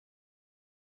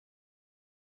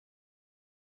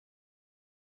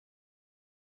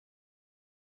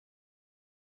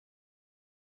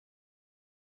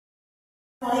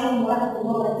عليكم ورحمة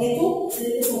الله وبركاته.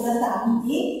 اسمه ثالثة عاملين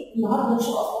ايه؟ النهارده ان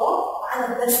شاء الله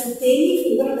معانا الدرس الثاني في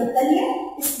الوحدة الثانية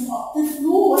اسمه الطفل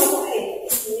والسحابة.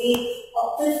 اسمه ايه؟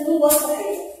 الطفل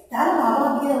والسحابة. تعالوا مع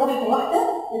بعض كده واحدة واحدة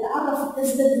نتعرف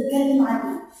الدرس ده بنتكلم عن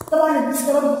ايه. طبعا الدرس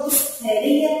ده برضه قصة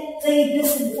خيالية زي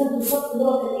الدرس اللي فات بالظبط اللي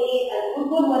هو كان ايه؟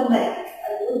 البلبل والملك.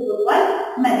 البلبل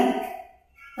والملك.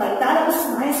 طيب تعالى بص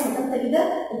معايا سنة ثالثة كده،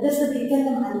 الدرس ده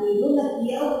بيتكلم عن ايه؟ يقول لك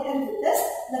دي أول حاجة في الدرس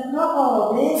لك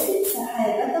رأى باسم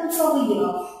سحابة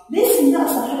صغيرة. باسم ده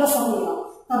سحابة صغيرة.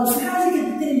 طب السحابة دي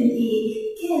كانت بتعمل ايه؟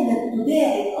 كانت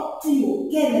تداعب الطيور،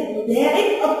 كانت تداعب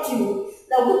الطيور.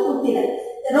 لو كنت قلت لك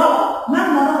رأى،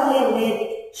 معنى رأى ايه يا ولاد؟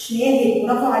 شاهد،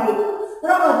 برافو عليكم.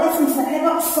 رأى باسم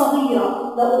سحابة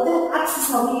صغيرة، لو قلت لك عكس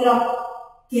صغيرة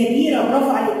كبيرة، برافو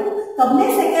عليكم. طب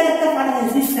ماذا كانت تفعل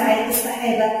هذه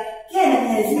السحابة؟ كانت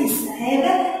هذه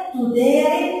السحابة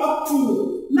تداعب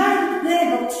الطيور. معنى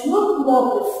تداعب الطيور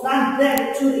تلاطف. معنى تداعب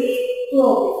الطيور ايه؟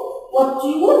 تلاطف.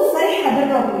 والطيور فرحة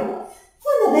بالربيع.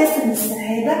 قال باسم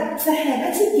السحابة: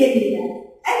 سحابتي الجميلة،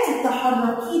 أنت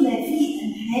تتحركين في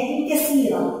أنحاء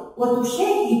كثيرة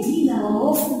وتشاهدين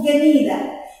مناظر جميلة،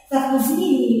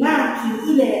 فخذيني معك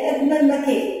إلى أجمل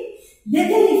مكان. ده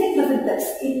تاني فكرة في الدرس،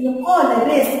 إن قال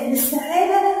باسم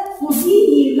للسحابة: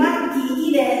 خذيني معك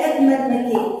إلى أجمل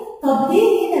مكان. طب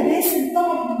ليه هنا باسم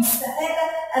طلب من السحابة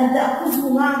أن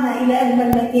تأخذه معنا إلى أجمل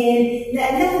مكان؟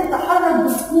 لأنها تتحرك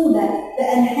بسهولة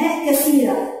بأنحاء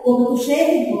كثيرة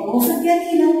وبتشاهد مناظر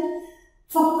جميلة.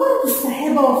 فكرت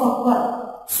السحابة وفكرت،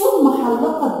 ثم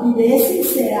حلقت بباسم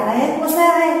ساعات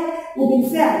وساعات.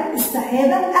 وبالفعل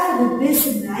السحابة أخذت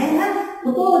باسم معاها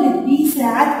وطارت بيه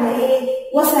ساعات وإيه؟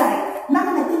 وساعات.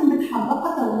 معنى كلمة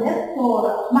حلقت أولاد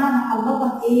طارت. معنى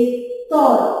حلقت إيه؟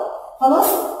 طارت. خلاص؟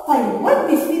 طيب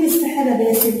ودت فين السحابة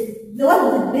باسم؟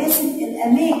 ودت باسم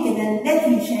الأماكن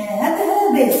التي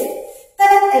شاهدها باسم.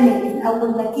 3 أماكن، أول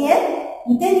مكان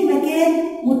وتاني مكان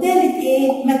وتالت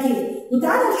إيه؟ مكان.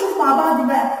 وتعالى نشوف مع بعض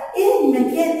بقى إيه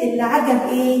المكان اللي عجب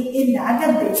إيه؟ اللي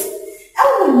عجب باسم.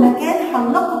 أول مكان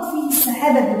حلقت فيه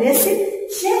السحابة بباسم،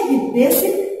 شاهد باسم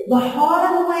بحارا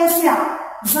واسعة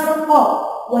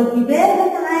زرقاء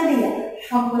وجبالا عالية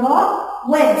حمراء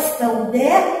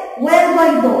وسوداء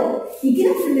وبيضاء. يجي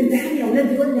لك في الامتحان يا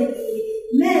اولاد يقول لك ايه؟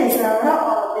 ماذا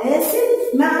راى باسم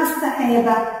مع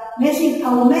السحابه؟ ماشي؟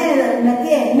 او ما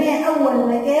اول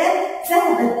مكان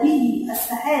ذهبت به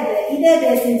السحابه الى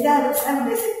باسم. ذهبت السحابه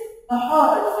باسم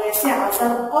بحارا واسعه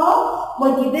زرقاء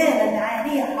وجبالا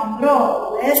عاليه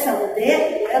حمراء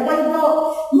وسوداء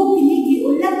وبيضاء. ممكن يجي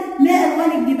يقول لك ما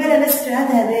الوان الجبال التي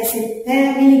شاهدها باسم؟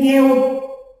 ها مين يجاوب؟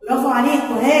 برافو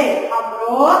عليكم. ها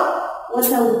حمراء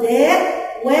وسوداء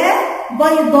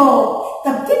وبيضاء.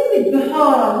 طب كلمة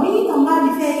بحارا مين يطلع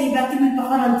لي فيها ايه بقى؟ كلمة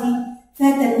بحارا دي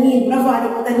فيها تنوين، برافو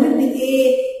عليكم. تنوين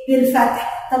بالايه؟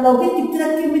 بالفتح. طب لو جيت جبت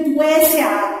لك كلمة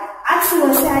واسعة، عكس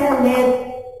واسعة يا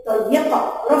ولاد؟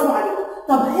 ضيقة، برافو عليكم.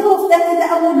 طب هو في ده كده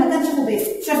أول ما كان شافه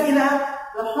باسم، شاف ايه بقى؟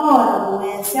 بحارا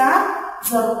واسعة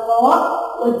زرقاء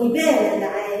وجبالا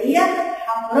عالية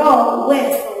حمراء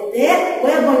وسوداء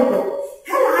وبيضاء.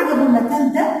 هل عجبه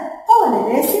المكان ده؟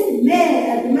 قال باسم: ما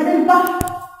أجمل البحر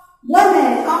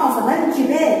وما أعظم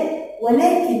الجبال،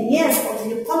 ولكن يا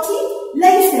صديقتي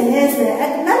ليس هذا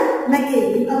أجمل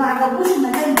مكان. يبقى ما عجبوش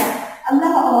المكان ده. قال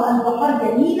لها البحار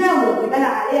جميلة والجبال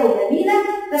عالية وجميلة،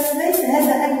 بس ليس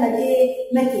هذا أجمل إيه؟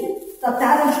 مكان. طب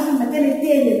تعالوا نشوف المكان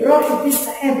الثاني اللي راحت فيه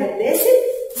السحابة باسم.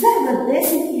 ذهبت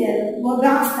باسم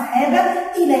مع السحابة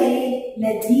إلى إيه؟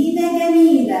 مدينة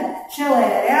جميلة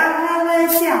شوارعها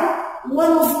واسعة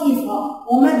ونظيفة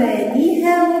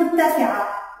ومبانيها مرتفعة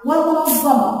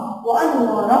ومنظمة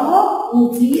وأنوارها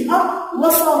مضيئة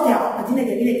وساطعة. مدينة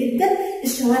جميلة جدا،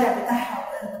 الشوارع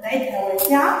بتاعتها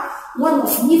واسعة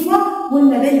ونظيفة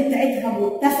والمباني بتاعتها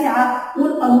مرتفعة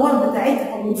والأنوار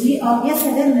بتاعتها مضيئة. يا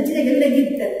سلام، مدينة جميلة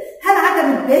جدا. هل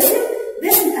عجبت باسم؟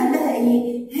 باسم قال لها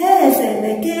إيه؟ هذا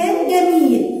مكان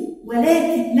جميل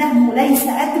ولكنه ليس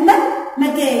أجمل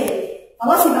مكان.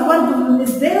 خلاص، يبقى برضه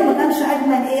بالنسبه له ما كانش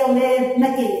اجمل ايه يا ولاد؟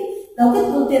 مكان. لو جيت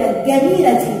قلت لك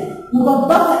جميله دي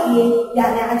مضادها ايه؟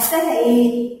 يعني عكسها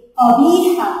ايه؟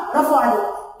 قبيحه، برافو عليك.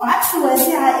 وعكس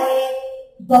واسعه ايه؟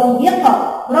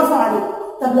 ضيقه، برافو عليك.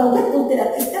 طب لو جيت قلت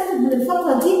لك استخدم من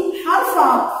الفقره دي حرف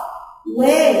عطف.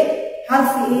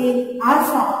 حرف ايه؟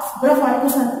 حرف عطف، برافو عليكم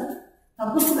سنتين.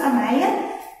 طب بصوا بقى معايا،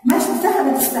 ماشي.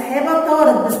 ذهبت السحابه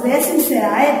طارت باسم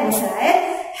ساعات وساعات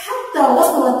حتى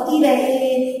وصلت الى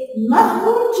ايه؟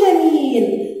 نهر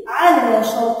جميل على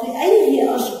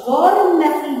شاطئيه أشجار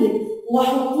النخيل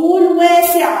وحقول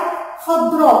واسعة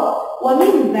خضراء،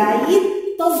 ومن بعيد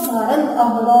تظهر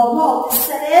الأهرامات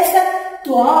الثلاثة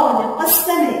تعانق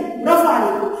السماء. برافو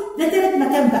عليكم. ده تالت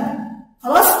مكان بقى.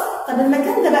 خلاص؟ طب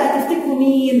المكان ده بقى تفتكروا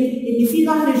مين؟ ان في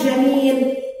نهر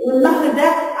جميل، والنهر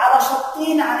ده على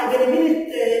شطين، على جانبين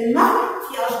النهر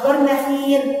في اشجار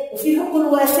نخيل، وفي حقول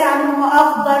واسعه لونها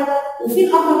اخضر، وفي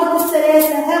الاهرامات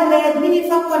الثلاثه. هؤلاء مين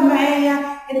يفكر معايا؟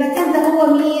 المكان ده هو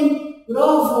مين؟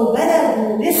 برافو،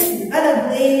 بلد مصر.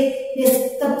 بلد ايه؟ مصر.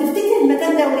 طب تفتكر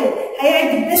المكان ده ولاد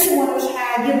هيعجب باسم ولا مش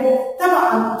هيعجبه؟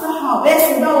 طبعا صح.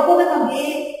 باسم بقى وكل ما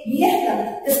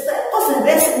بيحلم استيقظ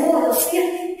باسم هو يصيح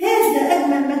هذا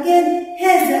اجمل مكان،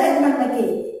 هذا اجمل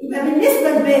مكان. يبقى بالنسبه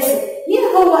لباسم مين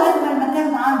هو اجمل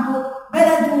مكان عنده؟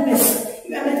 بلده مصر.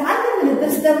 يبقى بنتعلم من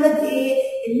الدرس ده ولاد ايه؟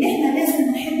 ان احنا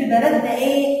لازم نحب بلدنا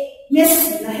ايه؟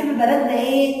 مصر. نحب بلدنا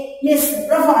ايه؟ مصر.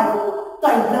 برافو عليكم.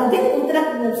 طيب لو جيت قلت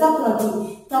لك من الفقره دي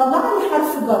طلع لي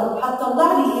حرف جر،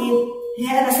 هتطلع لي ايه؟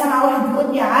 ها انا سامعه واحد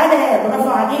بيقول لي على. برافو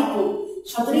عليكم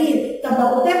شاطرين. طب لو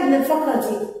قلت لك من الفقره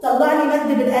دي طلع لي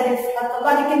مد بالالف،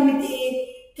 هتطلع لي كلمه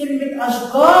ايه؟ كلمه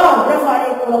اشجار. برافو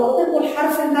عليكم. لو قلت لكم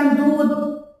الحرف الممدود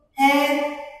ها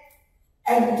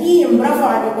الجيم. برافو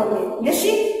عليكم.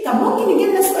 ماشي. طب ممكن يجي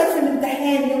لنا سؤال في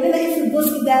الامتحان يقول لنا ايه في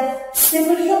الجزء ده؟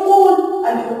 صفر الحقول.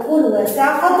 الحقول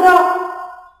واسعه خضراء.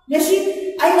 ماشي.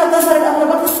 اين تظهر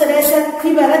الاهرامات الثلاثه؟ في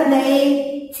بلدنا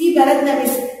ايه؟ في بلدنا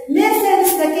مصر. ما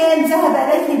ثالث مكان ذهب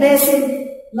اليه باسم؟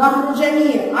 نهر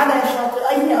جميل على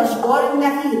شاطئيه اشجار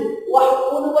النخيل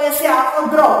وحقول واسعه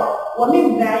خضراء،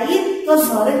 ومن بعيد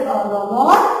تظهر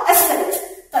الاهرامات الثلاثه.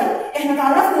 طيب احنا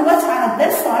اتعرفنا دلوقتي على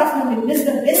الدرس وعرفنا ان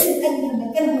بالنسبه لباسم اجمل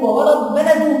مكان هو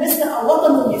بلده مصر او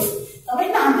وطنه مصر. طب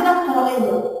احنا عندنا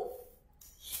القرائيه.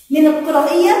 من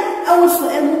القرائيه اول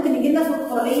سؤال ممكن يجي لنا في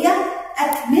القرائيه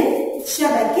اكمل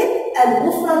شبكه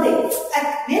المفردات.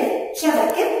 اكمل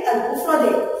شبكه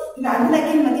المفردات. يبقى عندنا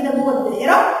كلمه كده جوه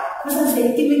الدائره مثلا زي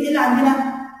الكلمه دي اللي عندنا.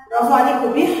 برافو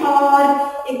عليكم. بحار.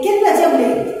 الكلمه دي يا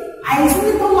ولاد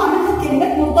عايزين نطلع منها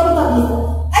كلمات مرتبطه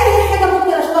بيها. اي حاجه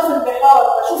ممكن اشوفها في البحار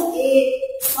بشوف ايه؟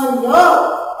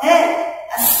 صياد.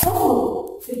 السفن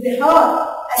في البحار.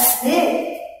 اسماك.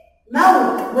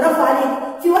 موج. برافو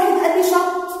عليكم. في واحد قال لي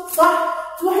شط. صح.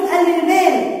 في واحد قال لي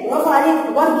رمال. برافو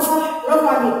عليكم برضه صح. برافو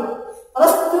عليكم.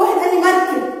 خلاص. في واحد قال لي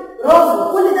مركب.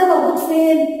 برافو. كل ده موجود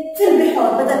فين؟ في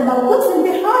البحار. بدل موجود في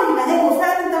البحار يبقى هو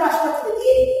فعلا تبع شبكه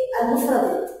الايه؟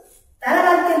 المفردات. تعالى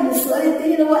بقى نتكلم السؤال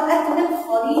الثاني اللي هو اكمل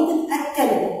خريطه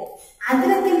الكلمه.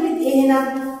 عندنا كلمه ايه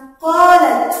هنا؟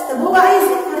 قالت. طب هو عايز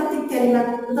ايه خريطه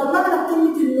الكلمه؟ نطلع لك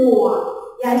كلمه النوع.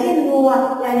 يعني ايه النوع؟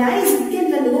 يعني عايز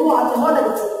الكلمه اللي هو عطاها لك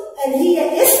دي هل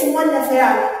هي اسم ولا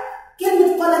فعل؟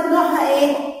 كلمه قالت نوعها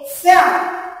ايه؟ فعل.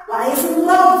 وعايز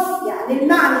المضاف يعني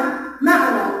المعنى.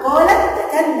 معنى قالت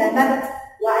تكلمت.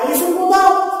 وعايز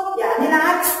المضاف يعني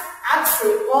العكس. عكس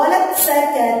قالت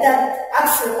سكتت.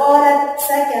 عكس قالت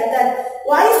سكتت.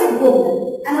 وعايز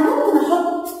الجمله. انا ممكن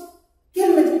احط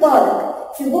كلمه قالت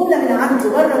في جمله من عندي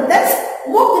بره الدرس،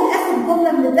 وممكن اخد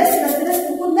جمله من الدرس بس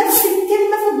لازم تكون نفس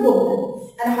الكلمه في الجمله.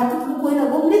 انا حطيت لكم هنا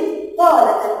جمله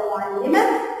قالت المعلمه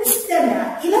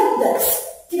استمع الى الدرس.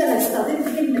 كده انا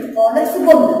استخدمت كلمه قالت في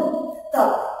جمله.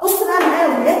 طب بصوا بقى معايا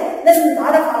يا ولاد لازم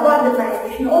نتعرف على بعض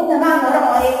المعاني. احنا قلنا معنى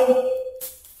رأى ايه؟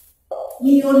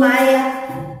 مين يقول معايا؟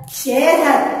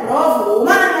 شاهد. برافو.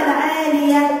 ومعنى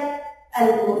العاليه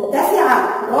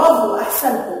المرتفعه. برافو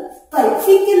احسنتم. طيب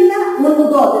في كلمه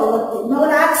والمضاد اللي هو الكلمه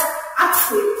والعكس.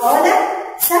 عكس قال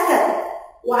سكت.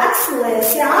 وعكس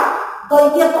واسعه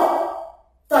ضيقه.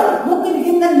 طيب ممكن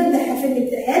يجي لنا في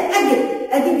الامتحان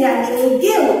اجب يعني ايه؟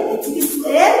 جاوب. تيجي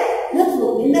السؤال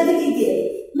نطلب منك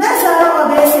الاجابه. ماذا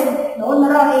راى باسم؟ احنا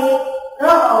قلنا راى ايه؟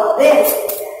 راى باسم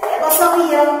سحابه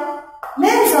صغيره.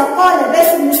 ماذا قال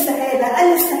باسم للسحابه؟ قال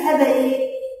للسحابه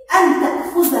ايه؟ ان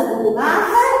تاخذه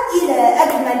معها الى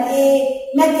اجمل ايه؟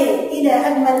 مكان. الى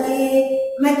اجمل ايه؟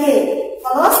 مكان.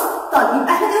 خلاص؟ طيب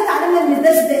يبقى احنا كده اتعلمنا من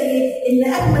الدرس ده ايه؟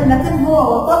 ان اجمل مكان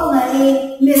هو وطننا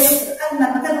ايه؟ مصر.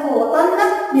 اجمل مكان هو وطننا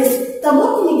مصر. طب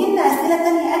ممكن يجي لنا اسئله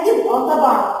ثانيه اجب؟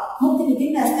 طبعا ممكن يجي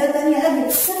لنا اسئله ثانيه اجب.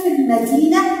 صف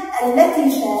المدينه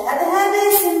التي شاهدها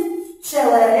باسم.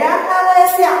 شوارعها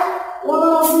واسعه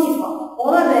ونظيفه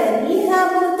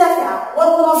ومبانيها مرتفعه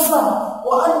ومنظمه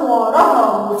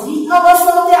وانوارها مضيئه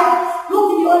وساطعه.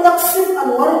 ممكن يقول لك صف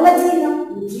انوار المدينه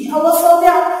مضيئه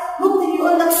وساطعه. ممكن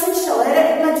يقول لك صف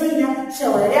شوارع المدينه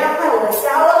شوارعها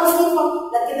واسعه ونظيفه.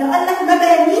 لكن لو قال لك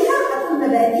مبانيها هتكون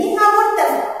مبانيها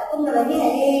مرتفعه. هتكون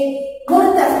مبانيها ايه؟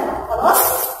 مرتفعه.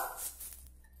 خلاص؟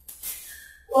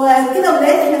 وكده ولاد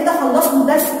احنا كده خلصنا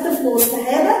درس الطفل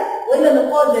والسحابه، والى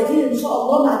اللقاء الجديد ان شاء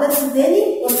الله مع درس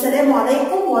ثاني. والسلام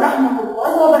عليكم ورحمه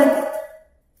الله وبركاته.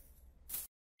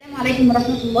 السلام عليكم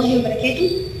ورحمه الله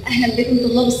وبركاته. اهلا بكم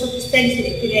طلاب الصف الثالث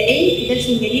الابتدائي في درس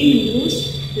جديد من دروس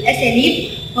الاساليب،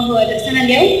 وهو درسنا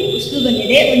اليوم اسلوب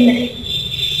النداء والنهي.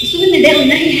 اسلوب النداء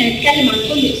والنهي هنتكلم عن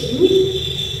كل اسلوب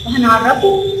وهنعرفه،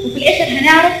 وفي الاخر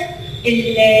هنعرف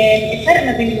الفرق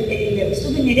ما بين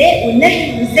اسلوب النداء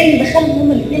والنهي وازاي ندخلهم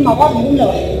هما الاثنين مع بعض في جمله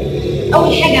واحده.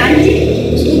 اول حاجه عندي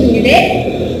اسلوب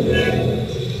النداء.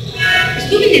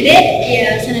 اسلوب النداء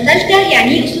يا سنه ثالثه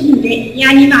يعني ايه اسلوب النداء؟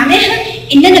 يعني معناها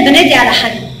ان انا بنادي على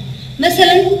حد،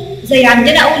 مثلا زي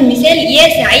عندنا اول مثال يا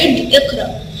سعيد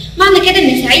اقرا. معنى كده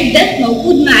ان سعيد ده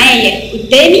موجود معايا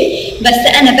قدامي،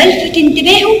 بس انا بلفت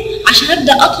انتباهه عشان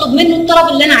ابدا اطلب منه الطلب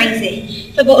اللي انا عايزاه،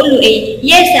 فبقول له ايه؟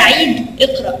 يا سعيد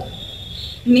اقرا.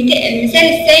 المثال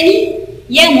الثاني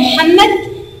يا محمد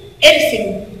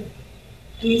ارسم.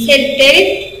 المثال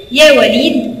الثالث يا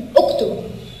وليد اكتب.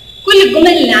 كل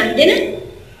الجمل اللي عندنا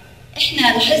احنا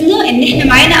لاحظنا ان احنا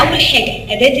معانا اول حاجه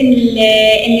اداه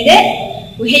النداء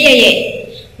وهي يا،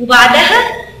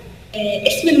 وبعدها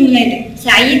اسم المنادى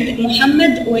سعيد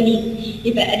محمد وليد.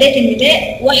 يبقى اداه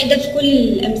النداء واحده في كل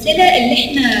الامثله اللي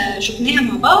احنا شفناها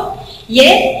مع بعض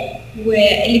يا،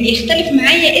 واللي بيختلف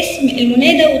معايا اسم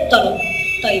المنادى والطلب.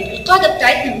 طيب القاعده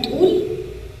بتاعتنا بتقول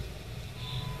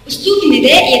اسلوب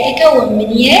النداء يتكون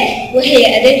من يا وهي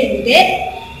اداه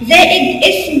النداء زائد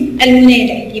اسم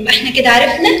المنادى. يبقى احنا كده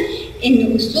عرفنا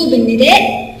ان اسلوب النداء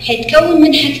هيتكون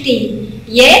من حاجتين،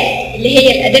 يا اللي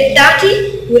هي الاداه بتاعتي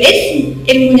واسم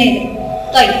المنادى.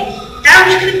 طيب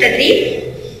تعالوا نشوف التدريب.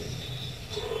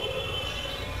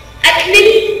 اكمل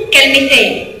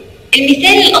كلمتين.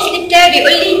 المثال الاصلي بتاعي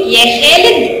بيقول لي يا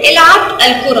خالد العب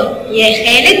الكره. يا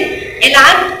خالد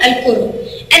العب الكره.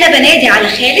 انا بنادي على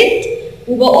خالد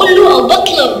وبقول له او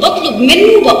بطلب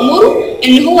منه وبامره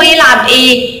ان هو يلعب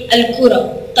ايه؟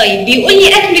 الكره. طيب بيقول لي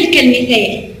اكمل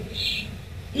كلمتين.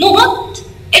 نقط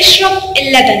اشرب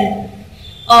اللبن.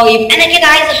 يبقى انا كده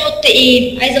عايزه احط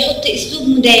ايه؟ عايزه احط اسلوب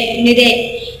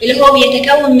نداء اللي هو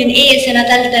بيتكون من ايه يا سنه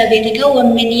ثالثه؟ بيتكون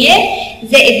من يا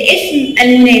زائد اسم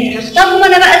المنادى. هختارهم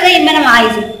انا بقى زي ما انا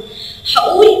عايزه.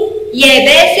 هقول يا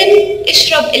باسم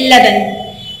اشرب اللبن،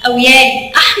 او يا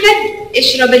احمد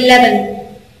اشرب اللبن،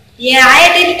 يا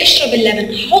عادل اشرب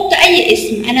اللبن. هحط اي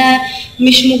اسم، انا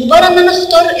مش مجبره ان انا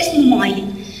اختار اسم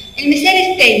معين.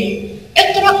 المثال الثاني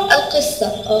اقرا القصه.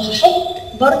 هحط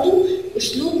برضو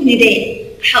اسلوب نداء.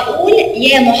 هقول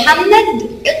يا محمد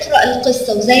اقرا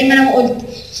القصه، وزي ما انا قلت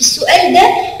في السؤال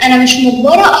ده انا مش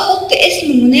مجبره احط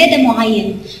اسم منادى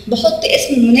معين، بحط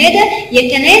اسم منادى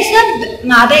يتناسب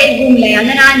مع باقي الجمله.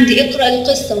 يعني انا عندي اقرا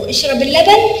القصه واشرب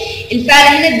اللبن،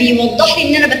 الفعل هنا بيوضح لي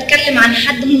ان انا بتكلم عن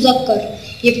حد مذكر،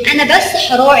 يبقى انا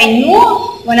بس هراعي النوع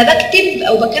وانا بكتب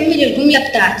او بكمل الجمله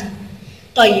بتاعتي.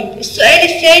 طيب السؤال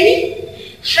الثاني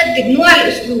حدد نوع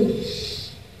الاسلوب.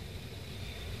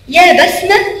 يا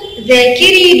بسمة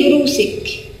ذاكري دروسك.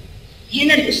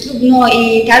 هنا الاسلوب نوع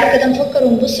ايه؟ تعالوا كده نفكر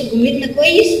ونبص لجملتنا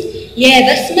كويس.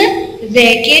 يا بسمة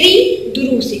ذاكري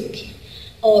دروسك.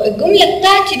 الجمله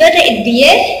بتاعتي بدات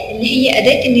بيا اللي هي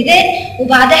اداه النداء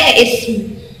وبعدها اسم،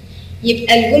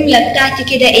 يبقى الجمله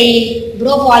بتاعتي كده ايه؟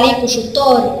 برافو عليكم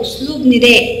شطار، اسلوب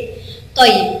نداء.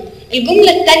 طيب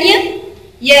الجمله الثانيه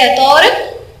يا طارق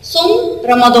صم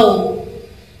رمضان.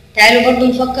 تعالوا برضو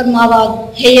نفكر مع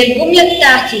بعض. هي الجملة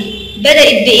بتاعتي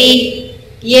بدأت بإيه؟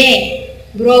 يا،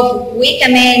 برافو. وإيه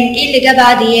كمان؟ إيه اللي جه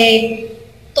بعد يا؟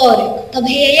 طارق. طب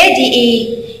هي يا دي إيه؟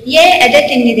 يا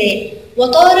أداة النداء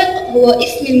وطارق هو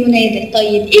اسم المنادى.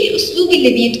 طيب إيه الأسلوب اللي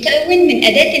بيتكون من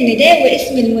أداة النداء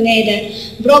واسم المنادى؟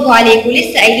 برافو عليكم،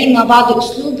 لسه قايلين مع بعض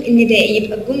أسلوب النداء،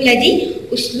 يبقى الجملة دي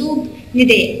أسلوب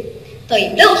نداء.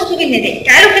 طيب ده أسلوب النداء.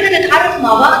 تعالوا كده نتعرف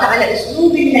مع بعض على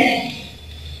أسلوب النهي.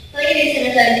 طيب يا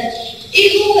سنة ثالثة، إيه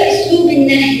هو أسلوب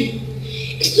النهي؟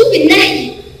 أسلوب النهي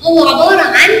هو عبارة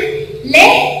عن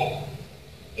لا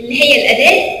اللي هي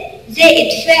الأداة زائد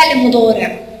فعل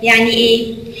مضارع. يعني إيه؟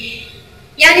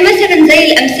 يعني مثلا زي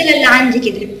الأمثلة اللي عندي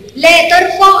كده، لا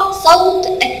ترفع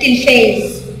صوت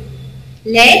التلفاز.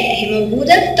 لا هي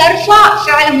موجودة، ترفع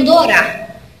فعل مضارع.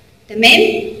 تمام؟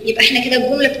 يبقى احنا كده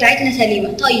الجملة بتاعتنا سليمة.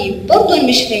 طيب برضه أنا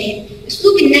مش فاهم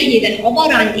أسلوب النهي ده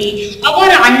عبارة عن إيه؟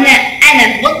 عبارة عن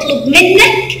أنا بطلب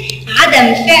منك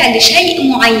عدم فعل شيء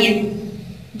معين.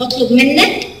 بطلب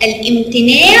منك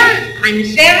الامتناع عن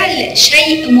فعل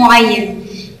شيء معين.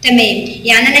 تمام؟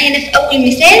 يعني أنا هنا في أول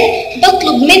مثال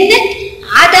بطلب منك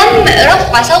عدم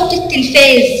رفع صوت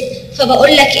التلفاز،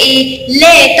 فبقول لك إيه؟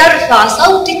 لا ترفع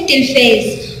صوت التلفاز.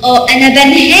 أنا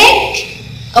بنهاك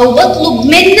أو بطلب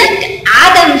منك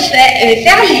عدم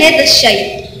فعل هذا الشيء.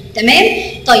 تمام؟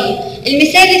 طيب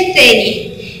المثال الثاني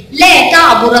لا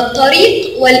تعبر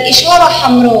الطريق والإشارة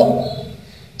حمراء.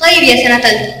 طيب يا سنة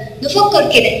ثالثة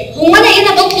نفكر كده، هو أنا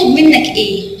هنا بطلب منك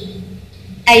إيه؟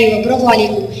 أيوه برافو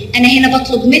عليكم، أنا هنا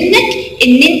بطلب منك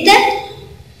إن أنت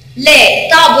لا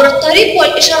تعبر الطريق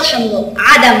والإشارة حمراء،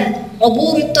 عدم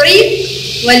عبور الطريق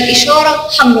والإشارة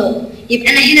حمراء.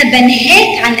 يبقى انا هنا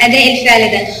بنهاك عن اداء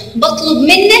الفعل ده، بطلب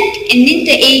منك ان انت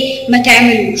ما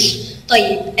تعملوش.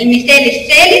 طيب المثال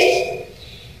الثالث،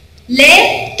 لا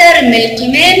ترمي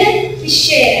القمامة في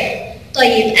الشارع.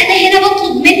 طيب انا هنا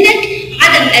بطلب منك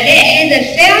عدم اداء هذا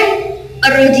الفعل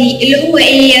الرديء اللي هو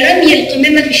رمي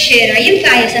القمامة في الشارع.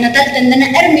 ينفع يا سنة تالتة ان انا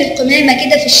ارمي القمامة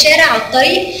كده في الشارع على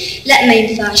الطريق؟ لا ما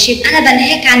ينفعش. يبقى انا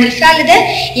بنهاك عن الفعل ده،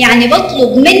 يعني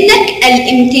بطلب منك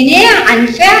الامتناع عن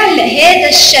فعل هذا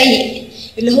الشيء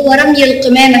اللي هو رمي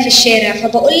القمامة في الشارع.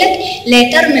 فبقول لك لا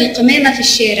ترمي القمامة في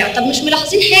الشارع. طب مش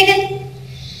ملاحظين حاجة؟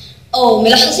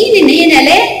 ملاحظين ان هنا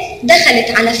لا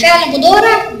دخلت على فعل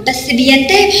مضارع بس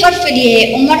بينتهي بحرف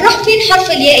الياء. امال راح فين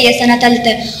حرف الياء يا سنة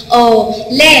تالتة؟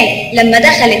 لا لما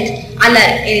دخلت على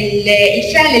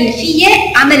الفعل اللي فيه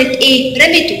ياء عملت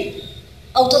رمته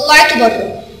او طلعته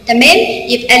بره. تمام؟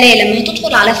 يبقى لا لما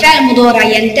هتدخل على فعل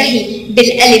مضارع ينتهي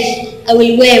بالالف او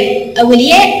الواو او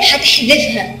الياء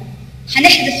هتحذفها،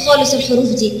 هنحذف خالص الحروف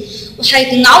دي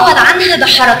وهنعوض عنها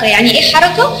بحركة. يعني ايه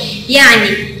حركة؟ يعني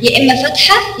يا اما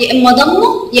فتحة يا اما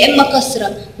ضمة يا اما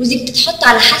كسرة، ودي بتتحط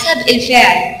على حسب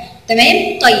الفاعل.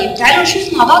 تمام؟ طيب تعالوا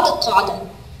نشوف مع بعض القاعدة.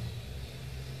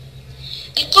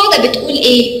 القاعدة بتقول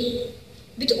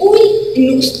بتقول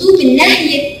ان اسلوب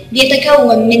النهي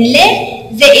بيتكون من لا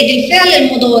زائد الفعل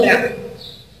المضارع.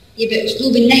 يبقى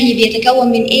اسلوب النهي بيتكون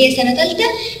من يا سنة تالتة؟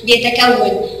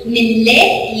 بيتكون من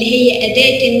لا اللي هي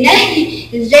أداة النهي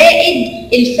زائد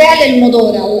الفعل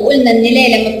المضارع. وقلنا ان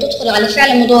لا لما بتدخل على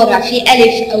فعل مضارع في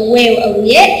ألف أو واو أو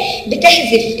ياء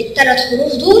بتحذف الثلاث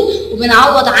حروف دول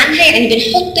وبنعوض عنها، يعني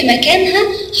بنحط مكانها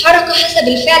حركة حسب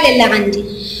الفعل اللي عندي.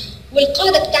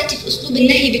 والقاعدة بتاعتي في اسلوب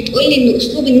النهي بتقول لي ان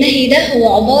اسلوب النهي ده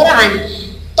هو عبارة عن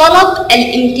طلب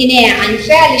الامتناع عن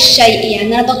فعل الشيء،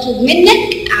 يعني انا بطلب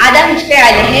منك عدم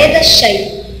فعل هذا الشيء.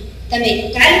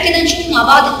 تمام؟ تعالوا كده نشوف مع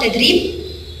بعض التدريب.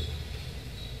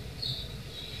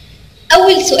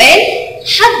 اول سؤال،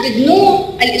 حدد نوع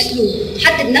الاسلوب.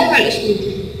 حدد نوع الاسلوب.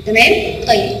 تمام؟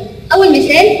 طيب اول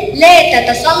مثال، لا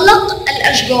تتسلق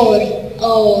الاشجار.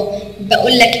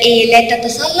 بقول لك لا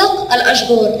تتسلق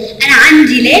الاشجار. انا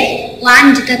عندي لا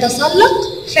وعندي تتسلق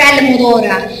فعل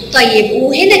مضارع. طيب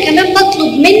وهنا كمان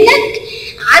بطلب منك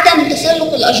عدم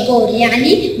تسلق الاشجار،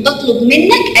 يعني بطلب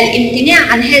منك الامتناع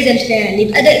عن هذا الفعل.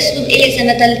 يبقى ده اسلوب يا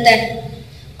سنة تالتة؟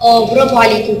 برافو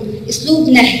عليكم، اسلوب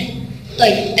نهي.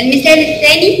 طيب المثال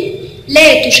الثاني،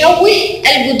 لا تشوه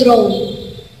الجدران.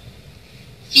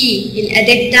 في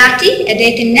الاداة بتاعتي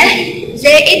اداة النهي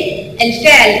زائد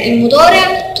الفعل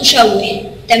المضارع تشوه.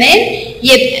 تمام؟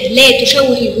 يبقى لا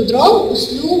تشوه الجدران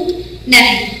اسلوب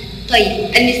نهي. طيب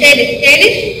المثال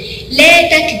الثالث، لا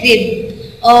تكذب.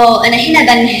 انا هنا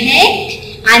بنهاك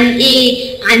عن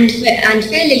عن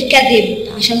فعل الكذب،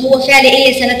 عشان هو فعل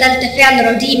يا سنة تالتة؟ فعل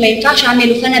رديء ما ينفعش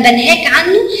اعمله، فانا بنهاك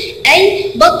عنه، اي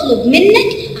بطلب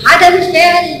منك عدم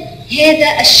فعل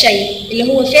هذا الشيء اللي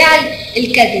هو فعل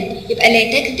الكذب. يبقى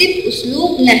لا تكذب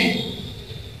اسلوب نهي.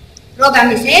 رابع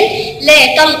مثال،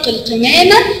 لا تلقي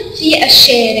القمامة في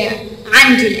الشارع.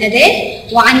 عندي الأداة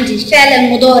وعندي الفعل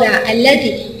المضارع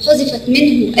الذي حذفت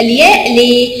منه الياء.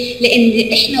 ليه؟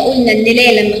 لأن احنا قلنا ان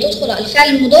لا لما تدخل على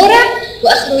الفعل المضارع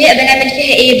واخره ياء بنعمل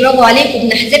فيها برافو عليكم،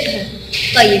 بنحذفها.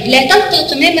 طيب لا تلقي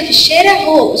القمامة في الشارع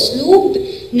هو اسلوب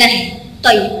نهي.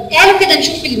 طيب تعالوا كده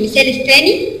نشوف المثال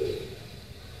الثاني،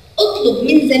 اطلب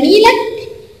من زميلك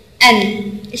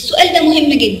أن. السؤال ده مهم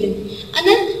جدا.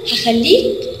 انا هخليك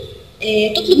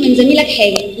تطلب من زميلك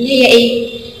حاجة اللي هي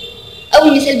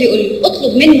أول مثال بيقول لي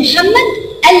اطلب من محمد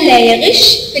ألا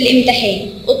يغش في الامتحان.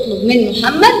 اطلب من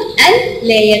محمد أن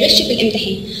لا يغش في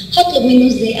الامتحان. هطلب منه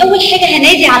ازاي؟ أول حاجة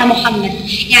هنادي على محمد،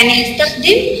 يعني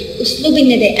هستخدم أسلوب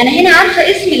النداء. أنا هنا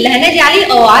عارفة اسم اللي هنادي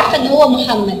عليه، عارفة إن هو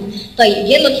محمد. طيب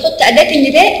يلا نحط أداة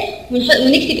النداء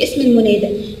ونكتب اسم المنادى،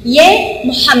 يا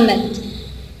محمد.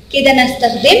 كده أنا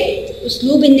استخدمت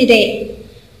أسلوب النداء.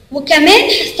 وكمان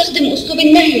هستخدم اسلوب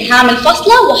النهي، هعمل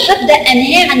فاصله وهبدا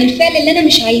انهي عن الفعل اللي انا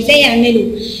مش عايزاه يعمله.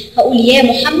 هقول يا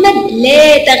محمد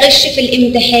لا تغش في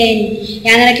الامتحان،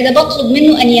 يعني انا كده بطلب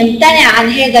منه ان يمتنع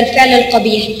عن هذا الفعل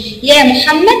القبيح. يا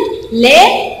محمد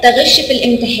لا تغش في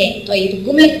الامتحان. طيب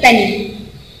الجمله الثانيه،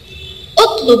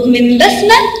 اطلب من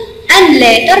بسمه ان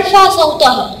لا ترفع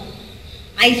صوتها.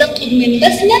 عايزه اطلب من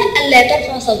بسمه ان لا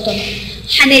ترفع صوتها.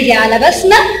 هنادي على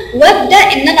بسمه وابدا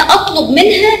ان انا اطلب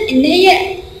منها ان هي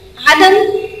عدم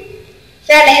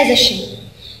فعل هذا الشيء.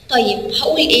 طيب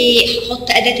هقول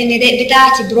هحط أداة النداء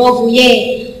بتاعتي، برافو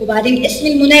يا، وبعدين اسم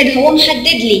المنادى هو محدد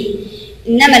لي.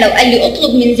 انما لو قال لي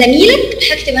اطلب من زميلك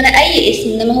هكتب انا اي اسم،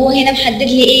 انما هو هنا محدد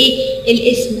لي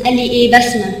الاسم. قال لي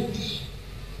بسمة.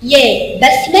 يا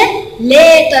بسمة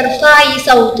لا ترفعي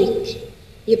صوتك.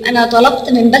 يبقى انا طلبت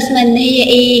من بسمة ان هي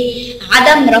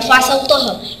عدم رفع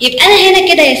صوتها. يبقى انا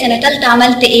هنا كده يا سنه ثالثه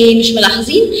عملت ايه؟ مش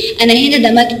ملاحظين؟ انا هنا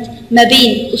دمجت ما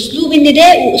بين اسلوب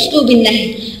النداء واسلوب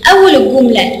النهي. اول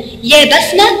الجمله يا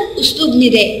بسمه اسلوب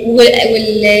نداء،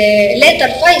 لا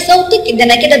ترفعي صوتك ده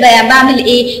انا كده بعمل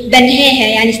ايه؟ بنهاها،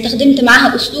 يعني استخدمت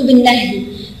معاها اسلوب النهي.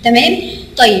 تمام؟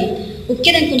 طيب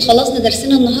وبكده نكون خلصنا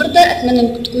درسنا النهارده. اتمنى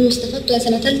انكم تكونوا استفدتوا يا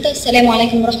سنه ثالثه. السلام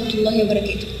عليكم ورحمه الله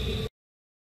وبركاته.